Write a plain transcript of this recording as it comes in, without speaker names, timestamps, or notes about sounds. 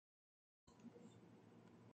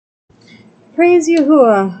Praise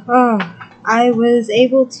Yahuwah. Oh, I was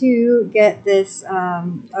able to get this,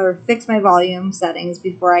 or fix my volume settings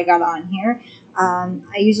before I got on here.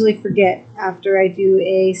 I usually forget after I do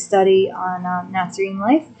a study on Nazarene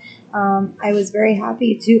life. I was very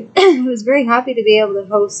happy to, I was very happy to be able to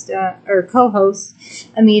host or co-host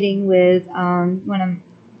a meeting with one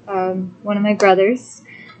of my brothers.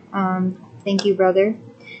 Thank you, brother.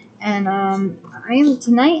 And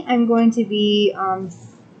tonight. I'm going to be.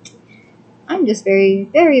 I'm just very,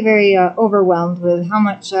 very, very overwhelmed with how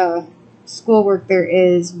much schoolwork there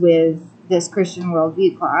is with this Christian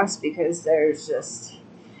worldview class, because there's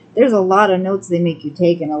a lot of notes they make you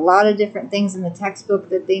take and a lot of different things in the textbook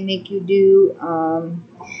that they make you do. And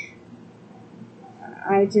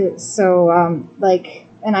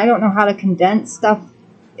I don't know how to condense stuff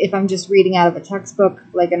if I'm just reading out of a textbook,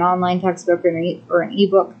 like an online textbook or an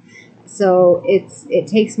ebook. So it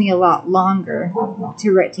takes me a lot longer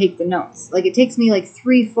to take the notes. Like, it takes me like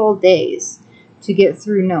 3 full days to get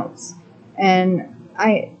through notes. And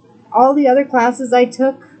all the other classes I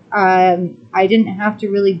took, I didn't have to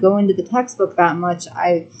really go into the textbook that much.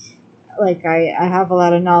 I have a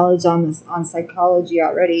lot of knowledge on psychology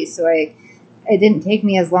already, so it didn't take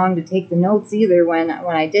me as long to take the notes either when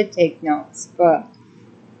I did take notes. But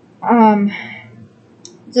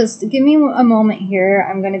just give me a moment here.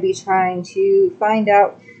 I'm going to be trying to find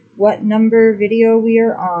out what number video we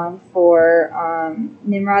are on for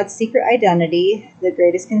Nimrod's secret identity, the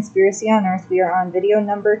greatest conspiracy on earth. We are on video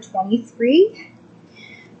number 23.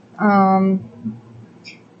 And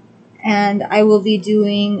I will be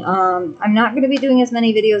doing, I'm not going to be doing as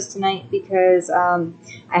many videos tonight because I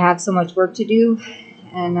have so much work to do,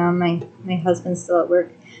 and my husband's still at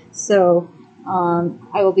work. So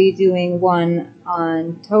I will be doing one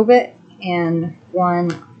on Tobit and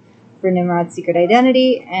one for Nimrod's secret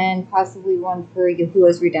identity, and possibly one for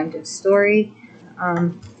Yahuwah's redemptive story.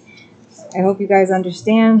 I hope you guys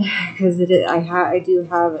understand, because I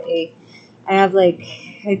have like,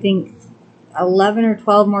 I think 11 or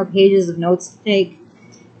 12 more pages of notes to take,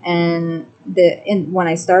 and when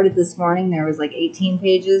I started this morning there was like 18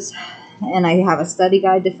 pages, and I have a study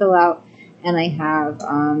guide to fill out, and I have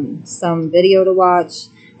some video to watch.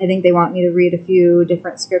 I think they want me to read a few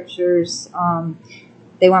different scriptures.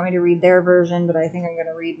 They want me to read their version, but I think I'm going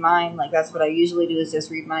to read mine. Like, that's what I usually do, is just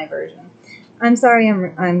read my version. I'm sorry,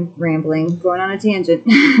 I'm rambling, going on a tangent.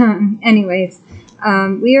 Anyways,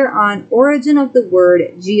 we are on Origin of the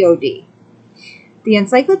Word, God. The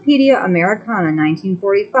Encyclopedia Americana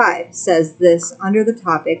 1945 says this under the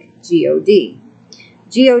topic God.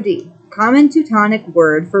 God, common Teutonic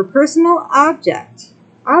word for personal object,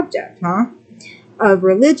 of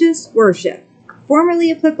religious worship,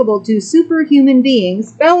 formerly applicable to superhuman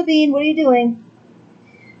beings. Bella Bean, what are you doing?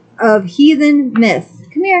 Of heathen myth.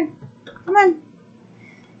 Come here. Come on.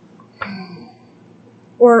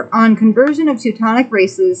 Or on conversion of Teutonic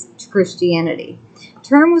races to Christianity.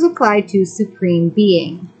 Term was applied to supreme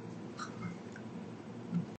being.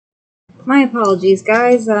 My apologies,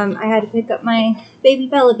 guys. I had to pick up my baby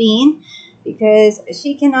Bella Bean because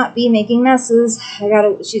she cannot be making messes.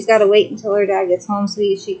 She's got to wait until her dad gets home so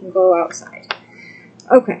she can go outside.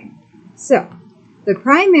 Okay, so the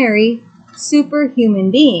primary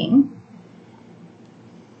superhuman being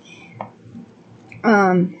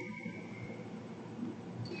of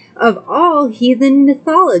all heathen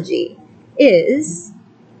mythology is,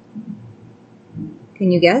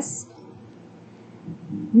 can you guess?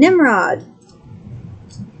 Nimrod.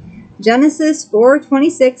 Genesis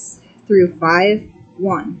 4:26 through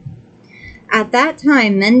 5:1. At that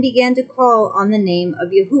time, men began to call on the name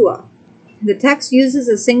of Yahuwah. The text uses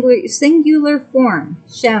a singular form,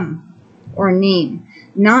 Shem, or name,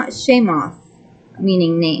 not Shemoth,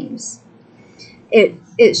 meaning names.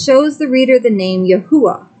 It shows the reader the name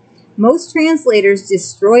Yahuwah. Most translators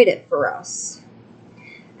destroyed it for us.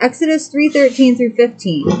 Exodus 3:13 through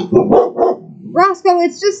 15. Roscoe,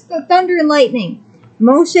 it's just the thunder and lightning.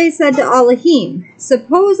 Moshe said to Elohim,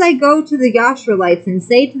 suppose I go to the Yashreelites and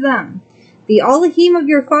say to them, the Elohim of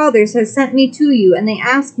your fathers has sent me to you, and they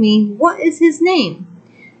ask me, what is his name?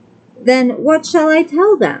 Then what shall I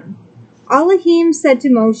tell them? Elohim said to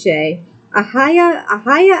Moshe, Ahaya,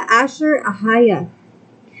 Ahaya, Asher, Ahaya.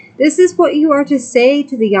 This is what you are to say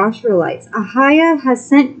to the Yashreelites. Ahaya has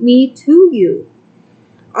sent me to you.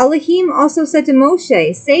 Elohim also said to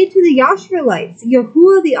Moshe, say to the Yashreelites,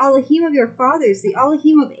 Yahuwah, the Elohim of your fathers, the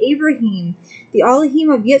Elohim of Abraham, the Elohim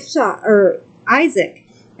of Yitzchak, or Isaac,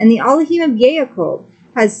 and the Elohim of Yaakov,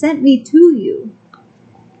 has sent me to you.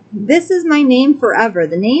 This is my name forever,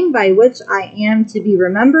 the name by which I am to be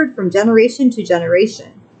remembered from generation to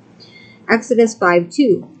generation. Exodus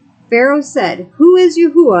 5:2. Pharaoh said, "Who is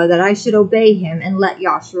Yahuwah that I should obey him and let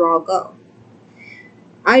Yasharal go?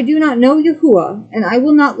 I do not know Yahuwah, and I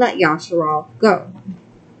will not let Yasharal go."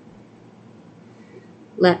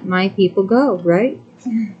 Let my people go, right?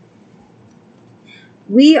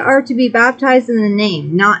 We are to be baptized in the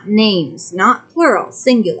name, not names, not plural,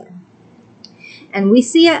 singular. And we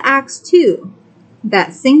see at Acts 2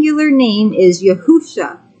 that singular name is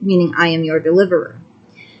Yahusha, meaning I am your deliverer.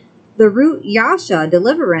 The root Yasha,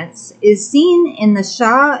 deliverance, is seen in the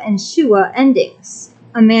Shah and Shua endings.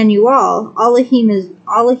 Emmanuel, Elohim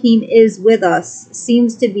is with us,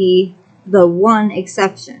 seems to be the one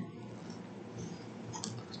exception.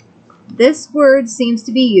 This word seems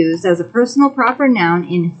to be used as a personal proper noun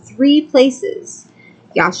in 3 places: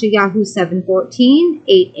 Yashayahu 7:14,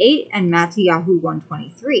 8:8, and Mattiyahu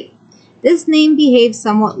 1:23. This name behaves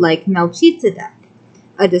somewhat like Melchizedek,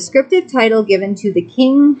 a descriptive title given to the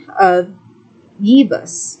king of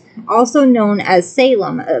Yebus, also known as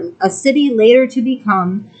Salem, a city later to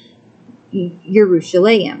become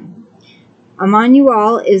Jerusalem.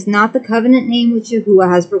 Emmanuel is not the covenant name which Yahuwah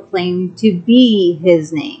has proclaimed to be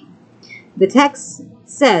his name. The text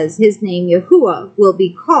says his name Yahuwah will be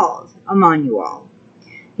called Emmanuel.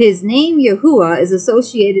 His name Yahuwah is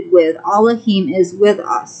associated with Elohim is with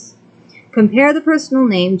us. Compare the personal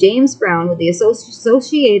name James Brown with the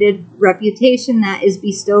associated reputation that is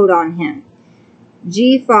bestowed on him.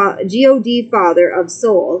 God, Father of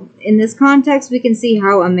Soul. In this context, we can see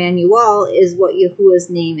how Emmanuel is what Yahuwah's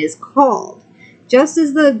name is called, just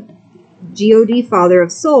as the God, Father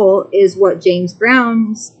of Soul, is what James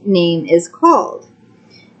Brown's name is called.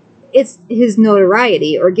 It's his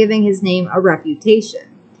notoriety, or giving his name a reputation.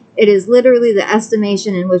 It is literally the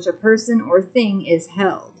estimation in which a person or thing is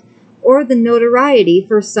held, or the notoriety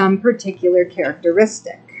for some particular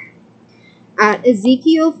characteristic. At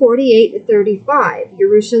Ezekiel 48:35,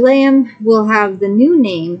 Jerusalem will have the new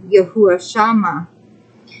name Yahuwah Shammah.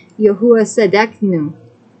 Yahuwah Sedeknu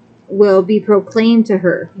will be proclaimed to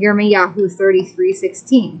her. Yirmiyahu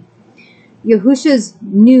 33:16. Yahusha's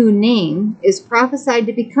new name is prophesied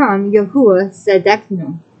to become Yahuwah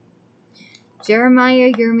Sedeknu.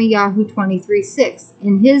 Jeremiah Yirmiyahu 23:6.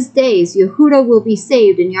 In his days Yehudah will be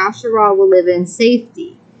saved and Yasharal will live in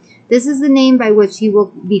safety. This is the name by which he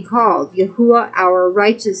will be called, Yahuwah our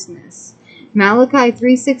righteousness. Malachi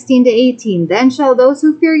 3:16-18. Then shall those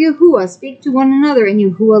who fear Yahuwah speak to one another, and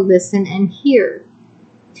Yahuwah listen and hear.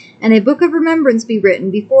 And a book of remembrance be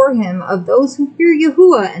written before him of those who fear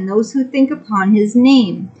Yahuwah and those who think upon his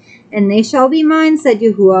name. And they shall be mine, said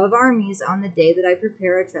Yahuwah of armies, on the day that I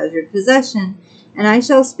prepare a treasured possession. And I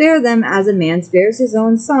shall spare them as a man spares his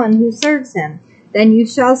own son who serves him. Then you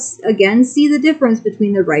shall again see the difference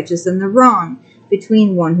between the righteous and the wrong,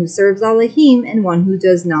 between one who serves Elohim and one who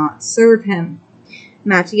does not serve him.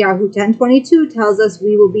 Mattiyahu 10:22 tells us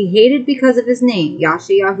we will be hated because of his name.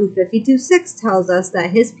 Yashayahu 52:6 tells us that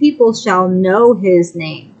his people shall know his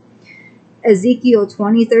name. Ezekiel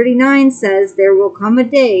 20:39 says there will come a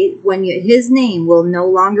day when his name will no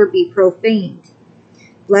longer be profaned.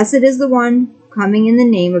 Blessed is the one coming in the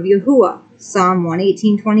name of Yahuwah. Psalm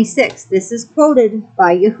 118:26. This is quoted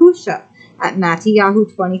by Yahusha at Mattiyahu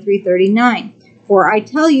 23:39. For I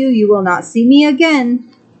tell you, you will not see me again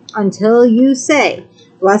until you say,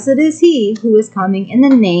 Blessed is he who is coming in the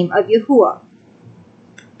name of Yahuwah.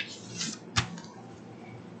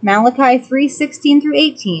 Malachi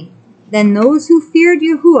 3:16-18. Then those who feared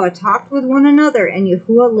Yahuwah talked with one another, and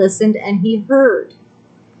Yahuwah listened and he heard.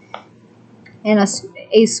 And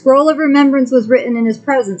a scroll of remembrance was written in his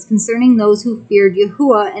presence concerning those who feared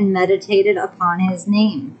Yahuwah and meditated upon his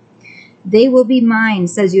name. They will be mine,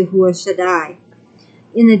 says Yahuwah Shaddai.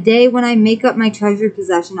 In the day when I make up my treasured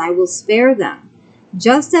possession, I will spare them.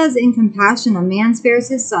 Just as in compassion a man spares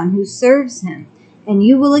his son who serves him. And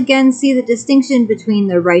you will again see the distinction between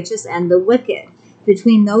the righteous and the wicked,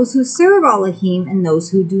 between those who serve Elohim and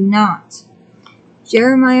those who do not.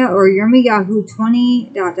 Jeremiah or Yirmiyahu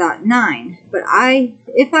 20:9. But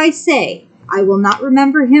if I say, I will not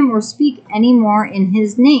remember him or speak any more in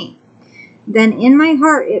his name, then in my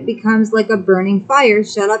heart it becomes like a burning fire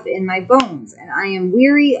shut up in my bones, and I am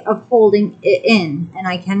weary of holding it in, and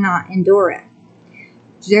I cannot endure it.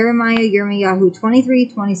 Jeremiah Yirmiyahu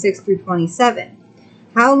 23:26-27.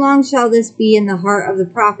 How long shall this be in the heart of the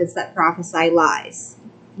prophets that prophesy lies?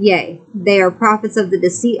 Yea, they are prophets of the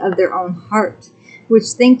deceit of their own heart, which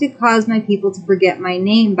think to cause my people to forget my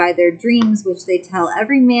name by their dreams, which they tell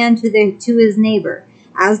every man to his neighbor,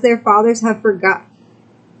 as their fathers have forgotten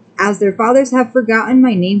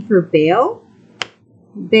my name for Baal.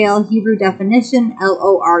 Baal, Hebrew definition,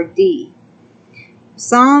 Lord.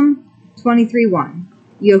 Psalm 23:1.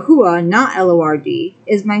 Yahuwah, not Lord,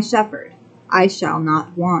 is my shepherd. I shall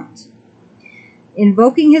not want.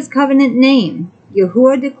 Invoking his covenant name,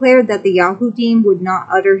 Yahuwah declared that the Yahudim would not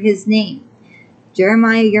utter his name.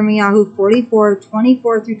 Jeremiah Yirmiyahu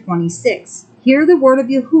 44:24-26. Hear the word of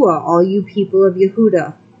Yahuwah, all you people of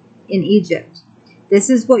Yehuda in Egypt. This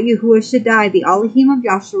is what Yahuwah Shaddai, the Elohim of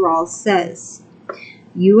Yasharal, says.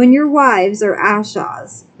 You and your wives are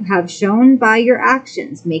Ashaz, have shown by your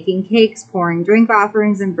actions, making cakes, pouring drink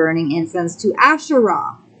offerings, and burning incense to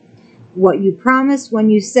Asherah. What you promised when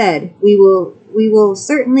you said, we will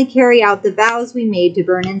certainly carry out the vows we made to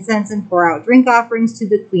burn incense and pour out drink offerings to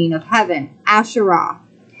the Queen of Heaven, Asherah.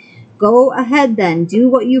 Go ahead then, do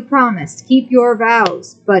what you promised, keep your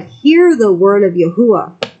vows, but hear the word of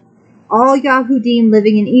Yahuwah. All Yahudim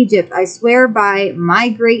living in Egypt, I swear by my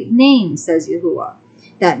great name, says Yahuwah,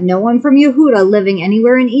 that no one from Yehuda living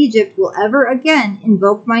anywhere in Egypt will ever again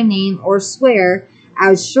invoke my name or swear,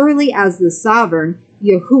 as surely as the sovereign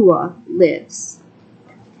Yahuwah lives.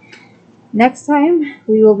 Next time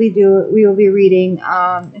we will be reading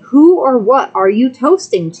who or what are you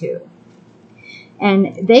toasting to?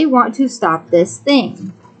 And they want to stop this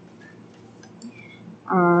thing.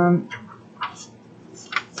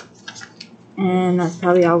 And that's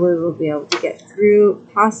probably all we will be able to get through.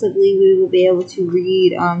 Possibly we will be able to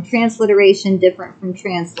read transliteration different from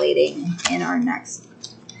translating in our next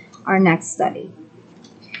study.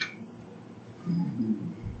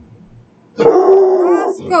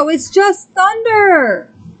 Roscoe, it's just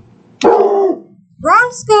thunder!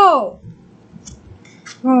 Roscoe!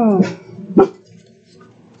 Oh.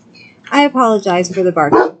 I apologize for the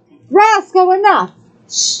barking. Roscoe, enough!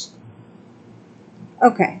 Shh.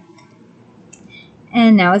 Okay.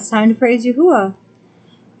 And now it's time to praise Yahuwah.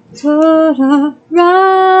 Torah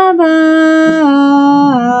Rabbah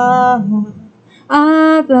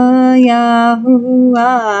Abba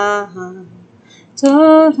Yahuwah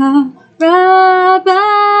Torah Rabbah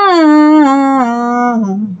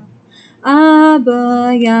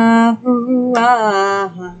Abba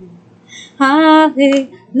Yahuwah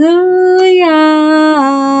Hallelujah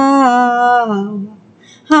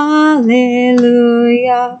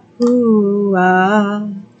Hallelujah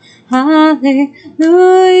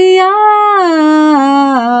Hallelujah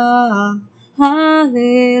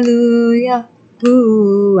Hallelujah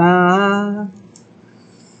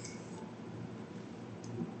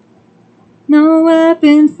No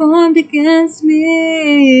weapon formed against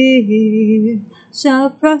me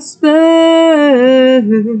shall prosper.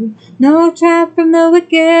 No trap from the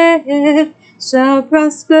wicked shall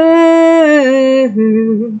prosper.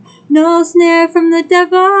 No snare from the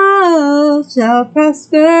devil shall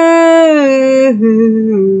prosper.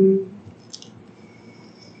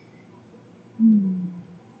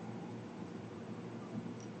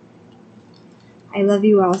 I love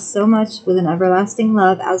you all so much with an everlasting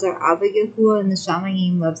love, as our Abba Yahuwah and the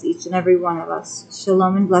Shamayim loves each and every one of us.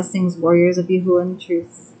 Shalom and blessings, warriors of Yahuwah and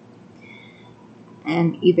truth.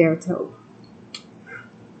 And Iber Tov.